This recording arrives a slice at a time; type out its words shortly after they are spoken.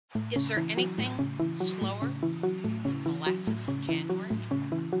Is there anything slower than molasses in January?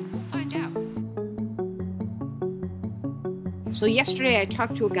 We'll find out. So yesterday I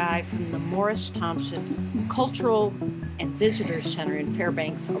talked to a guy from the Morris Thompson Cultural and Visitors Center in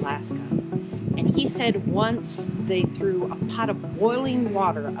Fairbanks, Alaska. And he said once they threw a pot of boiling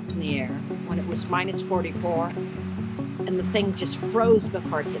water up in the air when it was minus 44, and the thing just froze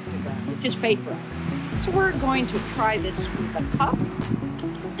before it hit the ground. It just vaporized. So we're going to try this with a cup.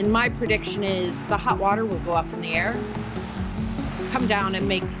 And my prediction is the hot water will go up in the air, come down and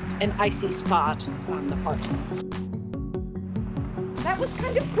make an icy spot on the parchment. That was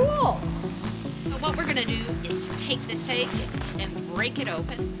kind of cool. So what we're gonna do is take this egg and break it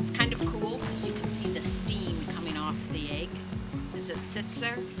open. It's kind of cool because you can see the steam coming off the egg as it sits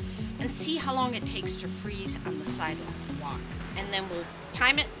there, and see how long it takes to freeze on the sidewalk. And then we'll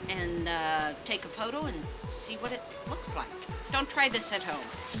time it and take a photo and see what it looks like. Don't try this at home.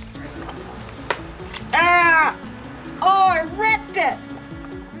 Ah! Oh, I wrecked it!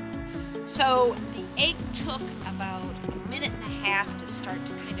 So the egg took about a minute and a half to start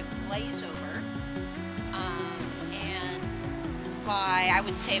to kind of glaze over. And by, I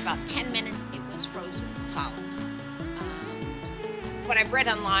would say, about 10 minutes, it was frozen solid. What I've read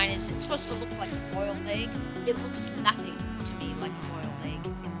online is it's supposed to look like a boiled egg. It looks nothing to me like a boiled egg.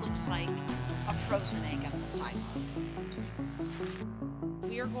 It looks like a frozen egg on the sidewalk.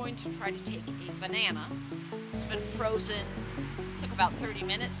 We are going to try to take a banana. It's been frozen, took about 30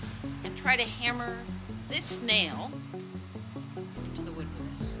 minutes, and try to hammer this nail into the wood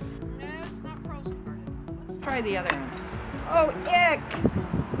with this. No, it's not frozen hard enough. Let's try the other one. Oh, ick!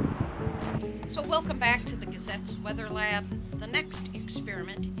 So welcome back to the Gazette's Weather Lab. The next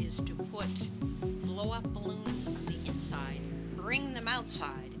experiment is to put blow-up balloons on the inside, bring them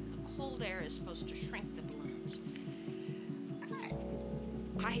outside, and the cold air is supposed to shrink the balloons.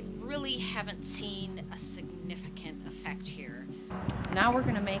 I really haven't seen a significant effect here. Now we're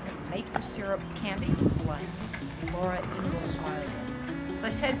going to make a maple syrup candy like Laura Ingalls Wilder. As I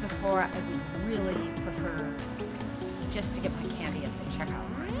said before, I would really prefer just to get my candy at the checkout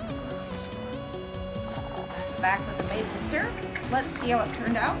line at the grocery store. That's back with the maple syrup. Let's see how it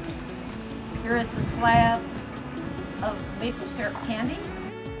turned out. Here is the slab of maple syrup candy.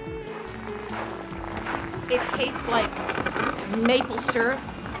 It tastes like maple syrup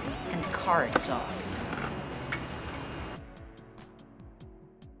and car exhaust.